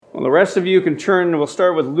Well, the rest of you can turn, we'll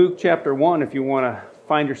start with Luke chapter 1 if you want to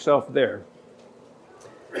find yourself there.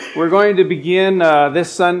 We're going to begin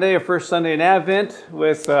this Sunday, our first Sunday in Advent,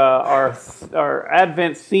 with our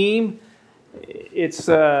Advent theme. It's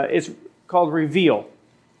called Reveal.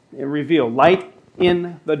 Reveal, light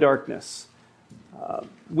in the darkness.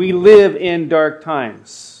 We live in dark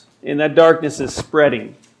times, and that darkness is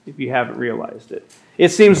spreading, if you haven't realized it. It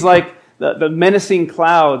seems like the menacing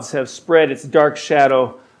clouds have spread its dark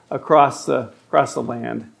shadow across the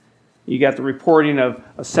land. You got the reporting of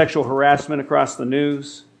sexual harassment across the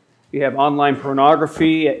news. You have online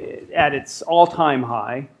pornography at its all-time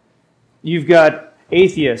high. You've got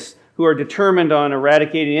atheists who are determined on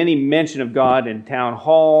eradicating any mention of God in town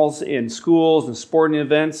halls, in schools, and sporting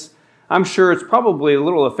events. I'm sure it's probably a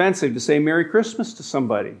little offensive to say Merry Christmas to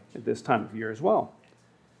somebody at this time of year as well.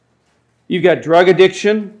 You've got drug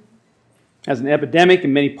addiction as an epidemic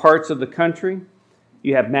in many parts of the country.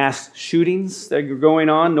 You have mass shootings that are going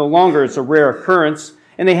on. No longer it's a rare occurrence.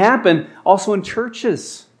 And they happen also in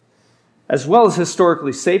churches, as well as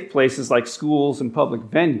historically safe places like schools and public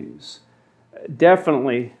venues.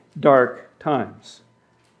 Definitely dark times.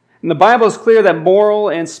 And the Bible is clear that moral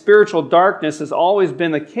and spiritual darkness has always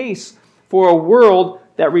been the case for a world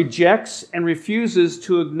that rejects and refuses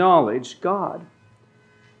to acknowledge God.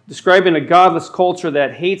 Describing a godless culture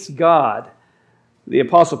that hates God, the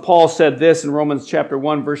Apostle Paul said this in Romans chapter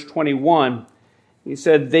 1, verse 21. He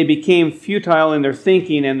said, "They became futile in their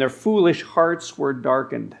thinking, and their foolish hearts were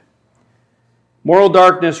darkened." Moral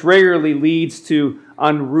darkness regularly leads to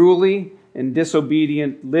unruly and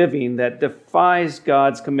disobedient living that defies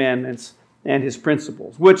God's commandments and His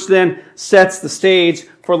principles, which then sets the stage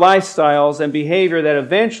for lifestyles and behavior that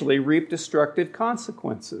eventually reap destructive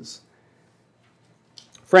consequences.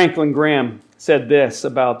 Franklin Graham said this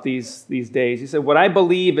about these days. He said, "What I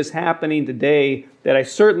believe is happening today that I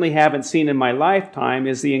certainly haven't seen in my lifetime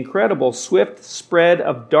is the incredible swift spread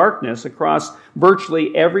of darkness across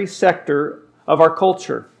virtually every sector of our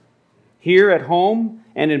culture, here at home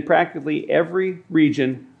and in practically every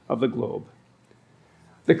region of the globe."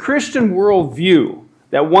 The Christian worldview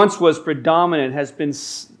that once was predominant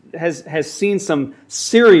has seen some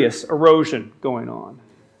serious erosion going on.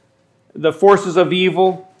 The forces of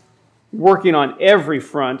evil working on every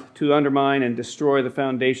front to undermine and destroy the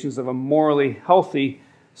foundations of a morally healthy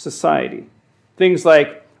society. Things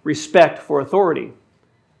like respect for authority.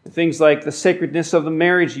 Things like the sacredness of the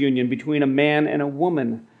marriage union between a man and a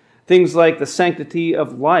woman. Things like the sanctity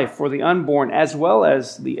of life for the unborn as well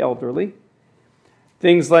as the elderly.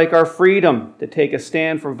 Things like our freedom to take a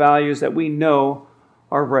stand for values that we know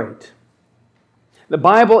are right. The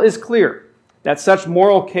Bible is clear that such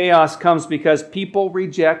moral chaos comes because people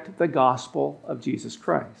reject the gospel of Jesus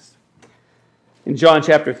Christ. In John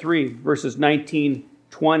chapter 3, verses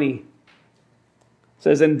 19-20, it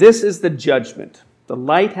says, "And this is the judgment. The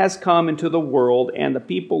light has come into the world, and the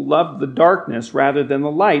people loved the darkness rather than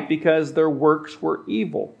the light because their works were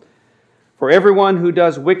evil. For everyone who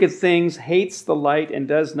does wicked things hates the light and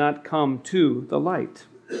does not come to the light."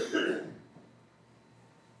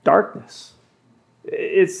 Darkness.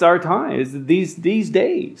 It's our time. It's these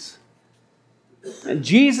days. And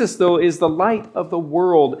Jesus, though, is the light of the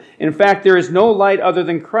world. In fact, there is no light other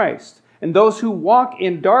than Christ. And those who walk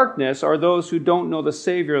in darkness are those who don't know the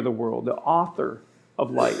Savior of the world, the author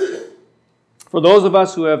of light. For those of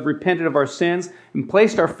us who have repented of our sins and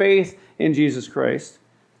placed our faith in Jesus Christ,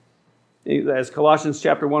 as Colossians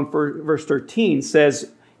chapter 1, verse 13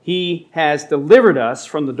 says, He has delivered us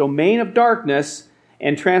from the domain of darkness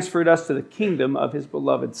and transferred us to the kingdom of His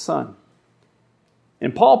beloved Son.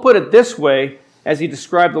 And Paul put it this way as he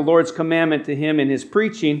described the Lord's commandment to him in his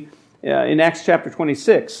preaching in Acts chapter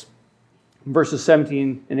 26, verses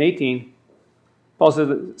 17 and 18. Paul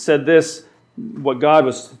said this, what God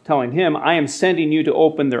was telling him, "I am sending you to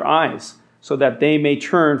open their eyes so that they may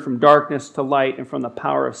turn from darkness to light and from the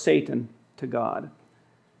power of Satan to God."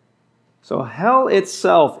 So hell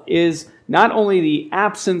itself is not only the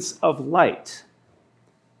absence of light,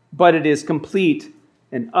 but it is complete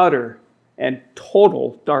and utter and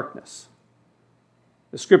total darkness.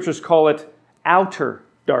 The Scriptures call it outer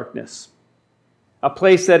darkness, a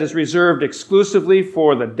place that is reserved exclusively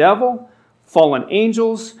for the devil, fallen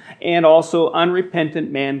angels, and also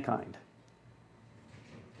unrepentant mankind.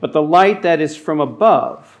 But the light that is from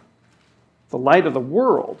above, the light of the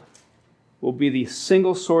world, will be the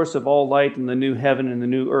single source of all light in the new heaven and the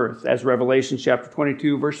new earth, as Revelation chapter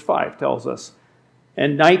 22, verse 5 tells us.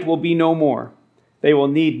 "And night will be no more. They will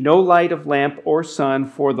need no light of lamp or sun,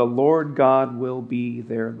 for the Lord God will be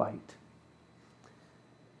their light."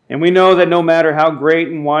 And we know that no matter how great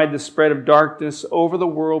and wide the spread of darkness over the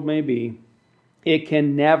world may be, it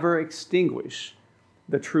can never extinguish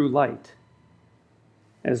the true light.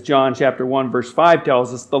 As John chapter 1 verse 5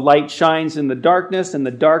 tells us, the light shines in the darkness and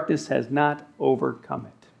the darkness has not overcome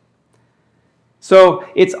it. So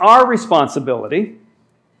it's our responsibility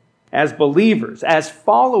as believers, as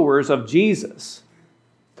followers of Jesus,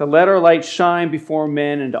 to let our light shine before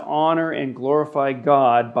men and to honor and glorify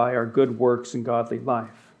God by our good works and godly life,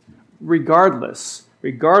 regardless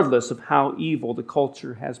of how evil the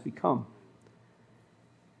culture has become.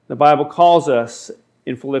 The Bible calls us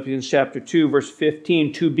in Philippians chapter 2, verse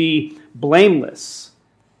 15, to be blameless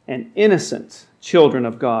and innocent children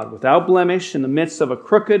of God, without blemish in the midst of a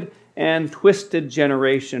crooked and twisted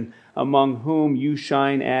generation, among whom you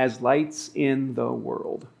shine as lights in the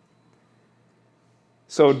world.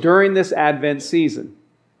 So during this Advent season,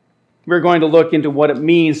 we're going to look into what it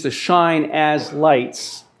means to shine as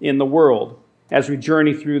lights in the world as we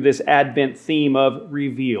journey through this Advent theme of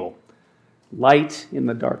reveal, light in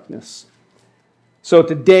the darkness. So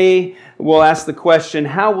today we'll ask the question,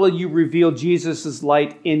 how will you reveal Jesus'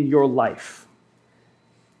 light in your life?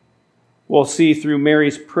 We'll see through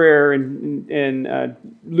Mary's prayer in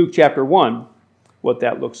Luke chapter 1 what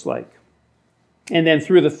that looks like. And then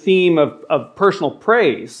through the theme of personal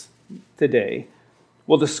praise today,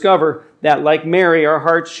 we'll discover that like Mary, our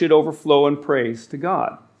hearts should overflow in praise to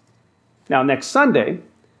God. Now next Sunday,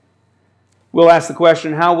 we'll ask the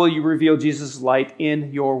question, how will you reveal Jesus' light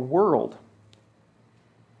in your world?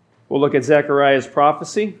 We'll look at Zechariah's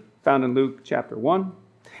prophecy, found in Luke chapter 1.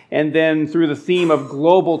 And then through the theme of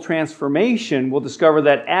global transformation, we'll discover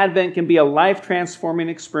that Advent can be a life-transforming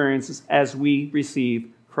experience as we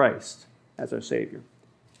receive Christ as our Savior.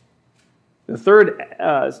 The third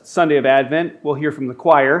Sunday of Advent, we'll hear from the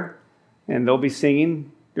choir, and they'll be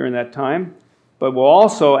singing during that time. But we'll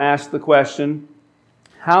also ask the question,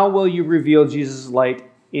 how will you reveal Jesus' light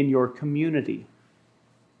in your community?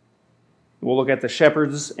 We'll look at the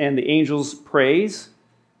shepherds and the angels' praise,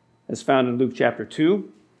 as found in Luke chapter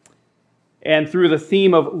 2. And through the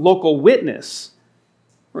theme of local witness,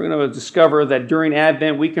 we're going to discover that during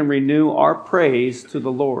Advent we can renew our praise to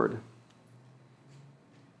the Lord.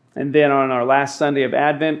 And then on our last Sunday of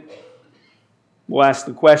Advent, we'll ask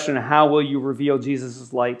the question, how will you reveal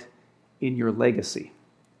Jesus' light in your legacy?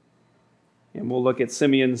 And we'll look at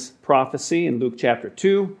Simeon's prophecy in Luke chapter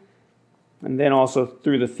 2. And then also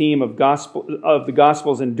through the theme of the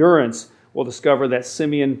gospel's endurance, we'll discover that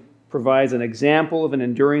Simeon provides an example of an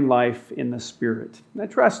enduring life in the Spirit. And I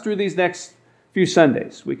trust through these next few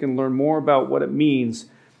Sundays, we can learn more about what it means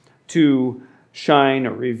to shine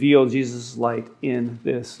or reveal Jesus' light in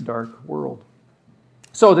this dark world.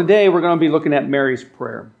 So today we're going to be looking at Mary's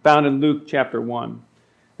prayer, found in Luke chapter 1.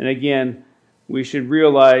 And again, we should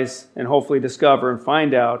realize and hopefully discover and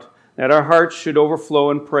find out that our hearts should overflow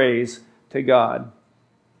in praise to God.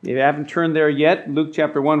 If you haven't turned there yet, Luke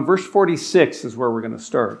chapter 1, verse 46 is where we're going to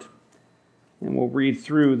start. And we'll read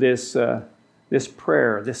through this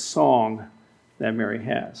prayer, this song that Mary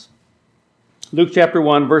has. Luke chapter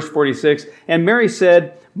 1, verse 46, and Mary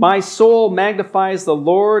said, my soul magnifies the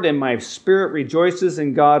Lord, and my spirit rejoices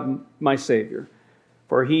in God my Savior,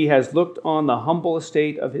 for he has looked on the humble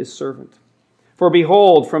estate of his servant. For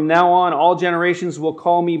behold, from now on all generations will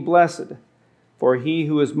call me blessed. For he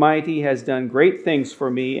who is mighty has done great things for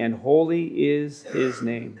me, and holy is his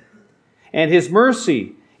name. And his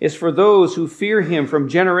mercy is for those who fear him from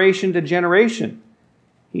generation to generation.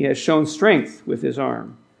 He has shown strength with his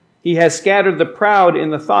arm. He has scattered the proud in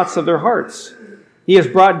the thoughts of their hearts. He has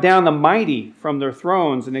brought down the mighty from their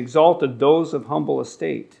thrones and exalted those of humble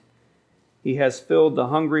estate. He has filled the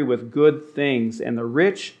hungry with good things, and the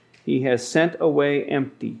rich he has sent away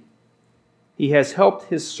empty. He has helped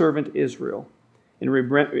his servant Israel in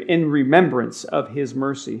remembrance of his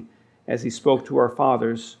mercy, as he spoke to our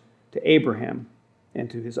fathers, to Abraham,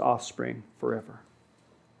 and to his offspring forever.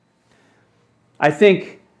 I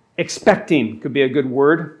think expecting could be a good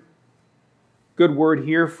word. Good word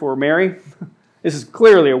here for Mary. This is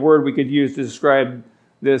clearly a word we could use to describe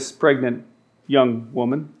this pregnant young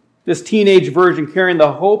woman, this teenage virgin carrying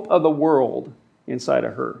the hope of the world inside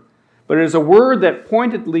of her. But it is a word that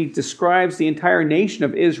pointedly describes the entire nation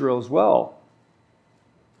of Israel as well,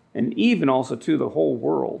 and even also to the whole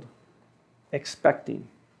world. Expecting.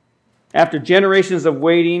 After generations of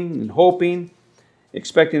waiting and hoping,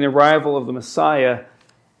 expecting the arrival of the Messiah,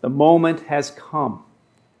 the moment has come.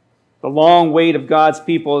 The long wait of God's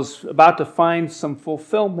people is about to find some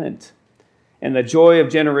fulfillment. And the joy of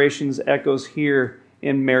generations echoes here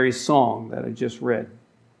in Mary's song that I just read.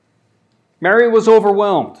 Mary was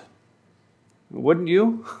overwhelmed. Wouldn't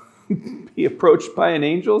you be approached by an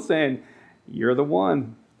angel saying, "You're the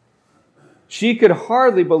one"? She could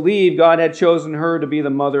hardly believe God had chosen her to be the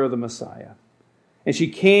mother of the Messiah. And she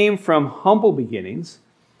came from humble beginnings,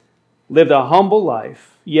 lived a humble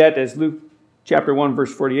life, yet, as Luke chapter 1,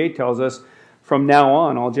 verse 48 tells us, from now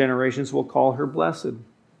on, all generations will call her blessed.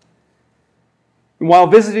 And while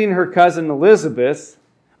visiting her cousin Elizabeth,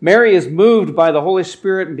 Mary is moved by the Holy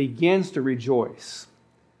Spirit and begins to rejoice.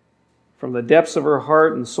 From the depths of her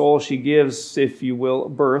heart and soul, she gives, if you will,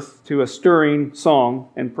 birth to a stirring song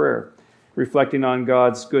and prayer, reflecting on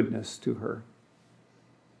God's goodness to her.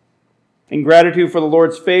 In gratitude for the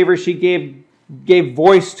Lord's favor, she gave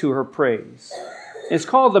voice to her praise. It's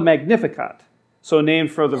called the Magnificat, so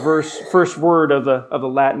named for the first word of the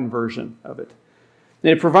Latin version of it.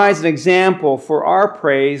 And it provides an example for our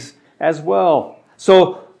praise as well.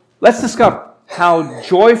 So let's discover how a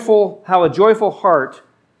joyful heart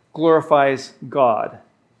glorifies God,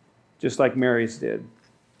 just like Mary's did.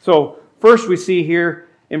 So first we see here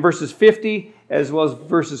in verses 50 as well as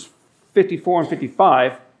verses 54 and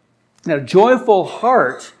 55, that a joyful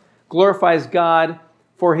heart glorifies God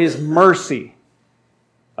for His mercy.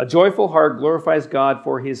 A joyful heart glorifies God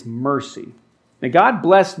for His mercy. Now God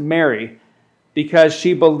blessed Mary because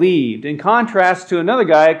she believed, in contrast to another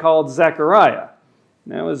guy called Zechariah.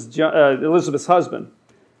 That was Elizabeth's husband,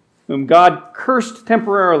 whom God cursed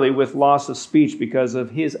temporarily with loss of speech because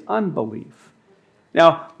of his unbelief.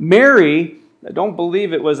 Now, Mary, I don't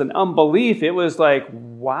believe it was an unbelief. It was like,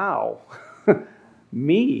 wow,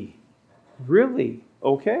 me, really?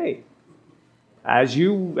 Okay. As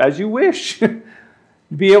you wish.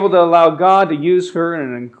 Be able to allow God to use her in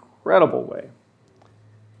an incredible way.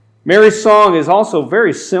 Mary's song is also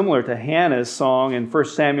very similar to Hannah's song in 1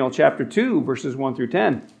 Samuel chapter 2, verses 1 through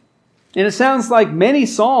 10. And it sounds like many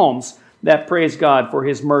psalms that praise God for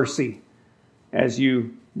His mercy as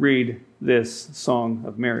you read this song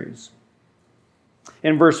of Mary's.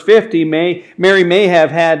 In verse 50, Mary may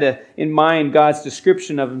have had in mind God's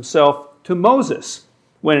description of Himself to Moses,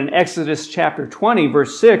 when in Exodus chapter 20,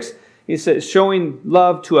 verse 6, He says, showing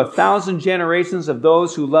love to 1,000 generations of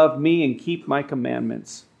those who love me and keep my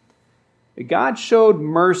commandments. God showed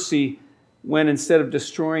mercy when instead of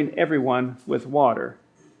destroying everyone with water,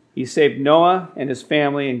 He saved Noah and his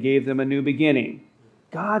family and gave them a new beginning.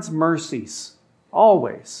 God's mercies,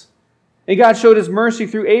 always. And God showed His mercy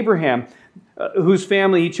through Abraham, whose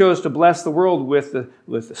family He chose to bless the world with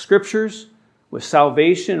the Scriptures, with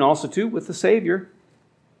salvation, and also too with the Savior.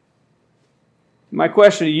 My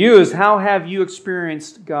question to you is, how have you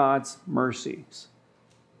experienced God's mercies?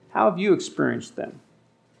 How have you experienced them?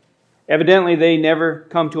 Evidently, they never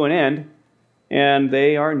come to an end, and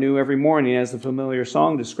they are new every morning. As the familiar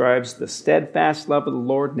song describes, the steadfast love of the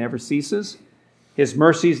Lord never ceases. His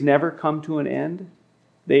mercies never come to an end.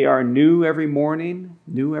 They are new every morning,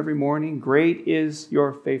 new every morning. Great is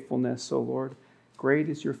your faithfulness, O Lord. Great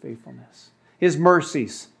is your faithfulness. His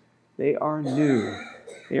mercies, they are new.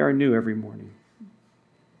 They are new every morning.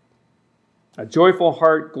 A joyful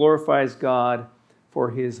heart glorifies God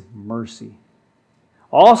for His mercy.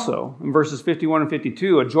 Also, in verses 51 and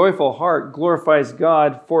 52, a joyful heart glorifies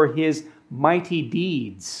God for His mighty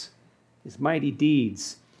deeds. His mighty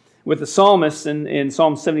deeds. With the psalmist in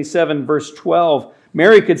Psalm 77, verse 12,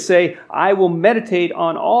 Mary could say, I will meditate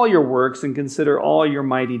on all your works and consider all your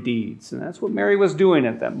mighty deeds. And that's what Mary was doing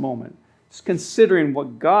at that moment. Just considering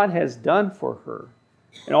what God has done for her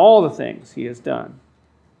and all the things He has done.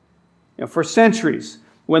 You know, for centuries,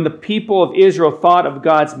 when the people of Israel thought of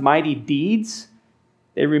God's mighty deeds,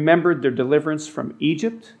 they remembered their deliverance from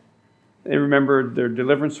Egypt. They remembered their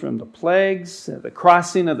deliverance from the plagues, the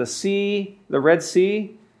crossing of the sea, the Red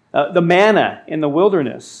Sea, the manna in the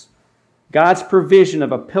wilderness, God's provision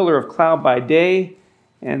of a pillar of cloud by day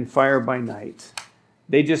and fire by night.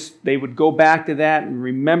 They would go back to that and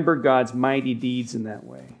remember God's mighty deeds in that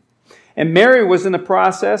way. And Mary was in the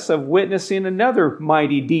process of witnessing another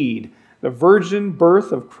mighty deed, the virgin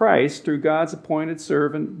birth of Christ through God's appointed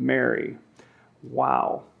servant Mary.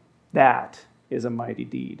 Wow, that is a mighty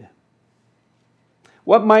deed.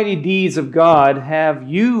 What mighty deeds of God have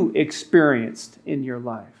you experienced in your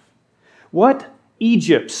life? What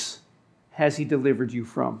Egypts has He delivered you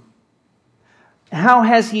from? How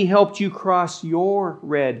has He helped you cross your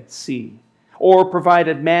Red Sea or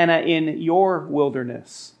provided manna in your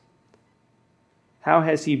wilderness? How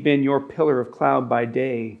has He been your pillar of cloud by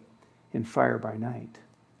day and fire by night?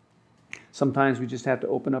 Sometimes we just have to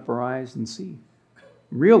open up our eyes and see.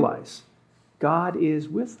 Realize God is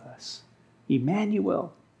with us.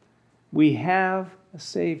 Emmanuel. We have a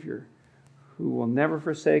Savior who will never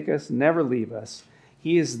forsake us, never leave us.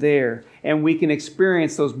 He is there, and we can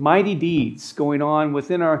experience those mighty deeds going on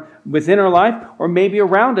within our life, or maybe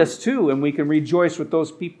around us too, and we can rejoice with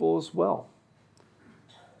those people as well.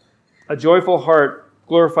 A joyful heart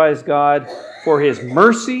glorifies God for His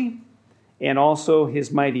mercy and also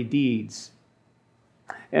His mighty deeds.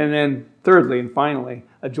 And then thirdly and finally,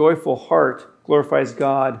 a joyful heart glorifies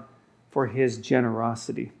God for His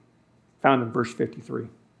generosity, found in verse 53.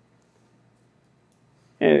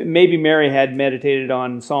 And maybe Mary had meditated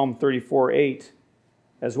on Psalm 34:8,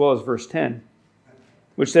 as well as verse 10,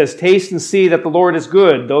 which says, "Taste and see that the Lord is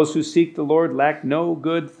good. Those who seek the Lord lack no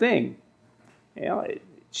good thing."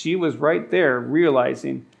 She was right there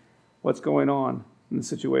realizing what's going on in the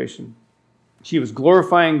situation. She was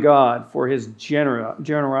glorifying God for His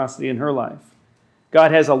generosity in her life.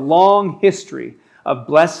 God has a long history of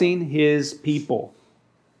blessing His people.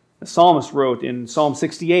 The psalmist wrote in Psalm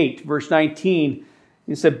 68, verse 19,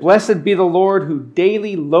 he said, "Blessed be the Lord who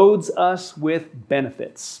daily loads us with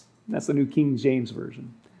benefits." That's the New King James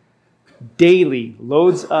Version. Daily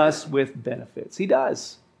loads us with benefits. He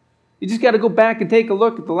does. You just got to go back and take a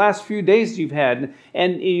look at the last few days you've had.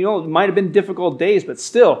 And you know, it might have been difficult days, but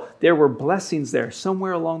still, there were blessings there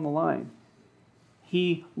somewhere along the line.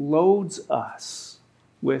 He loads us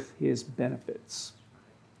with His benefits.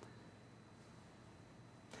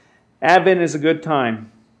 Advent is a good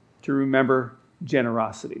time to remember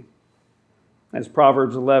generosity. As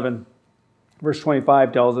Proverbs 11, verse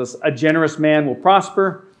 25 tells us, "A generous man will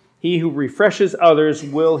prosper. He who refreshes others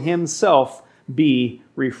will himself be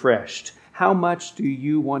refreshed." How much do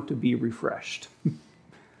you want to be refreshed?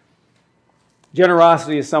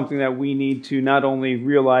 Generosity is something that we need to not only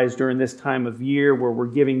realize during this time of year where we're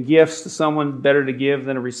giving gifts to someone, better to give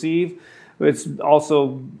than to receive, but it's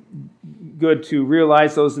also good to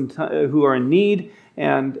realize those who are in need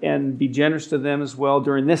and be generous to them as well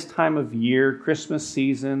during this time of year, Christmas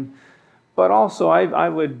season. But also, I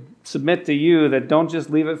would submit to you that don't just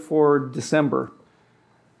leave it for December.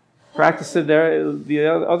 Practice it there the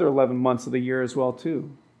other 11 months of the year as well too.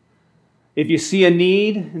 If you see a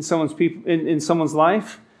need in someone's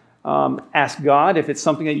life, ask God if it's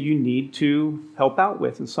something that you need to help out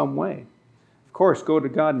with in some way. Of course, go to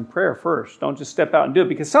God in prayer first. Don't just step out and do it,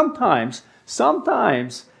 because sometimes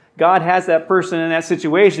God has that person in that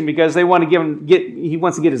situation because they want to He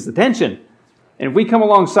wants to get his attention. And if we come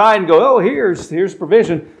alongside and go, "Oh, here's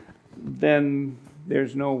provision," then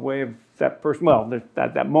there's no way of that person. Well,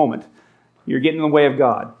 at that moment, you're getting in the way of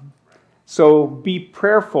God. So be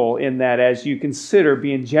prayerful in that as you consider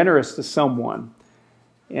being generous to someone,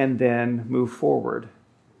 and then move forward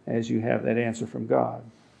as you have that answer from God.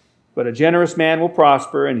 But a generous man will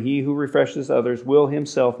prosper, and he who refreshes others will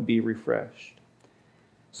himself be refreshed.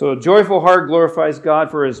 So a joyful heart glorifies God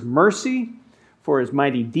for His mercy, for His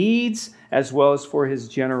mighty deeds, as well as for His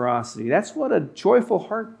generosity. That's what a joyful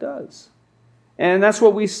heart does. And that's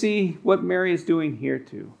what we see what Mary is doing here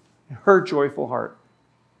too. Her joyful heart,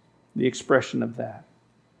 the expression of that.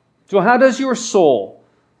 So how does your soul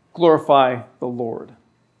glorify the Lord?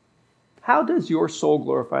 How does your soul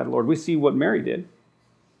glorify the Lord? We see what Mary did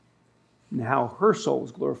and how her soul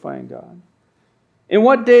was glorifying God. In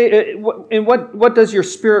what does your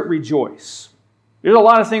spirit rejoice? There's a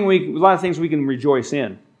lot of things we can rejoice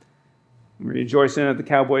in. We rejoice in that the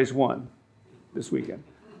Cowboys won this weekend.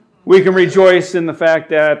 We can rejoice in the fact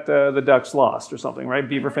that the Ducks lost or something, right,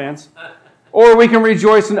 Beaver fans? Or we can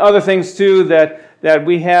rejoice in other things too, that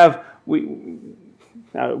we have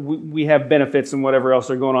benefits and whatever else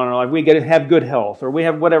are going on in our life. We get to have good health, or we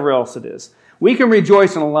have whatever else it is. We can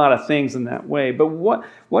rejoice in a lot of things in that way, but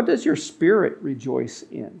what does your spirit rejoice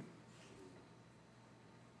in?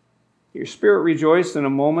 Your spirit rejoices in a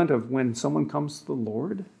moment of when someone comes to the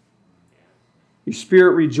Lord. Your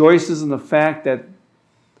spirit rejoices in the fact that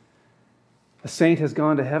a saint has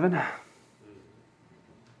gone to heaven.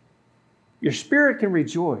 Your spirit can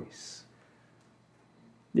rejoice.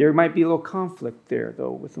 There might be a little conflict there,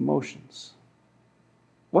 though, with emotions.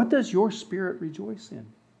 What does your spirit rejoice in?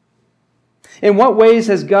 In what ways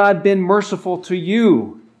has God been merciful to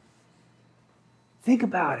you? Think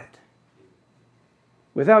about it.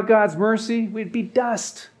 Without God's mercy, we'd be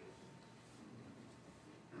dust.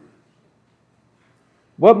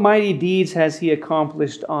 What mighty deeds has He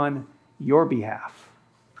accomplished on your behalf?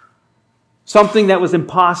 Something that was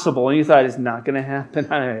impossible, and you thought it's not going to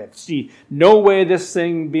happen. I see no way this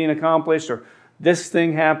thing being accomplished or this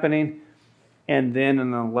thing happening. And then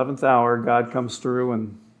in the 11th hour, God comes through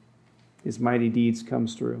and His mighty deeds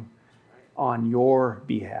comes through on your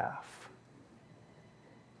behalf.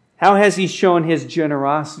 How has He shown His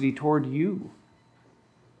generosity toward you?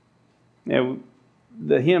 Now,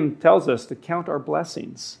 the hymn tells us to count our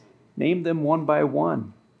blessings, name them one by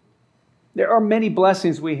one. There are many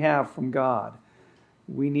blessings we have from God.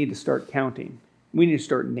 We need to start counting. We need to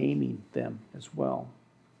start naming them as well.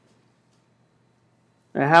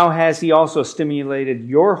 And how has He also stimulated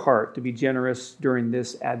your heart to be generous during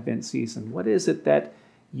this Advent season? What is it that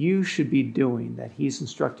you should be doing that He's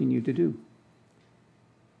instructing you to do?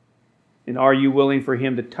 And are you willing for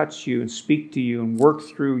Him to touch you and speak to you and work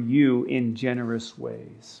through you in generous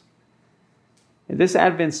ways? And this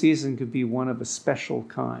Advent season could be one of a special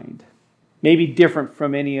kind, maybe different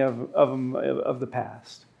from any of the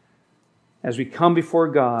past. As we come before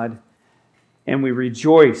God and we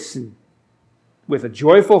rejoice with a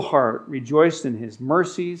joyful heart, rejoice in His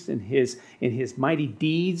mercies, in His mighty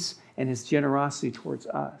deeds, and His generosity towards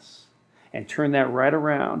us, and turn that right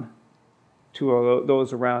around to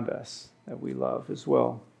those around us that we love as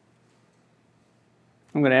well.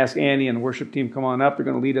 I'm going to ask Annie and the worship team come on up. They're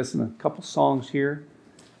going to lead us in a couple songs here.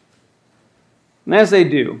 And as they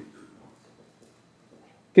do,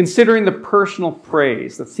 considering the personal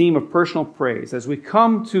praise, the theme of personal praise, as we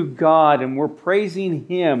come to God and we're praising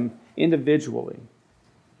Him individually,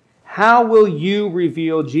 how will you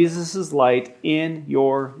reveal Jesus' light in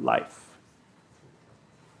your life?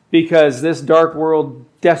 Because this dark world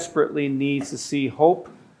desperately needs to see hope.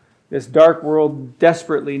 This dark world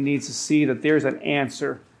desperately needs to see that there's an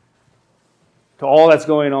answer to all that's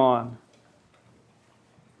going on.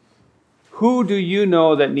 Who do you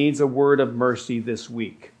know that needs a word of mercy this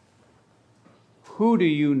week? Who do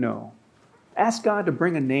you know? Ask God to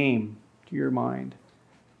bring a name to your mind.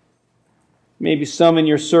 Maybe some in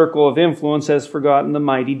your circle of influence has forgotten the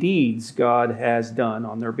mighty deeds God has done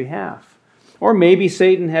on their behalf. Or maybe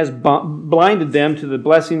Satan has blinded them to the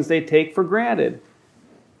blessings they take for granted.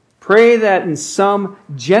 Pray that in some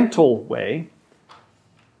gentle way,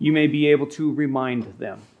 you may be able to remind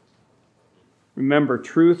them. Remember,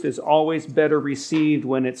 truth is always better received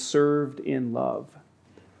when it's served in love.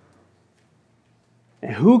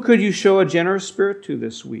 And who could you show a generous spirit to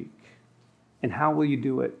this week? And how will you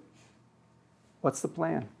do it? What's the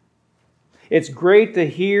plan? It's great to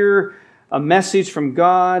hear a message from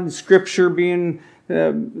God, Scripture being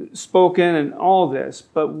spoken and all this,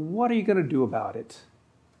 but what are you going to do about it?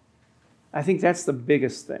 I think that's the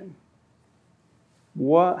biggest thing.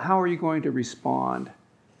 How are you going to respond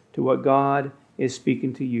to what God is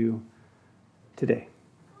speaking to you today?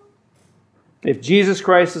 If Jesus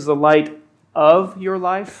Christ is the light of your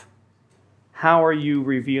life, how are you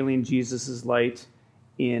revealing Jesus' light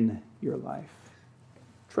in your life?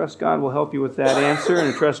 Trust God will help you with that answer,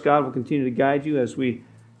 and trust God will continue to guide you as we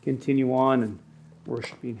continue on and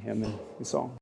worshiping Him in song.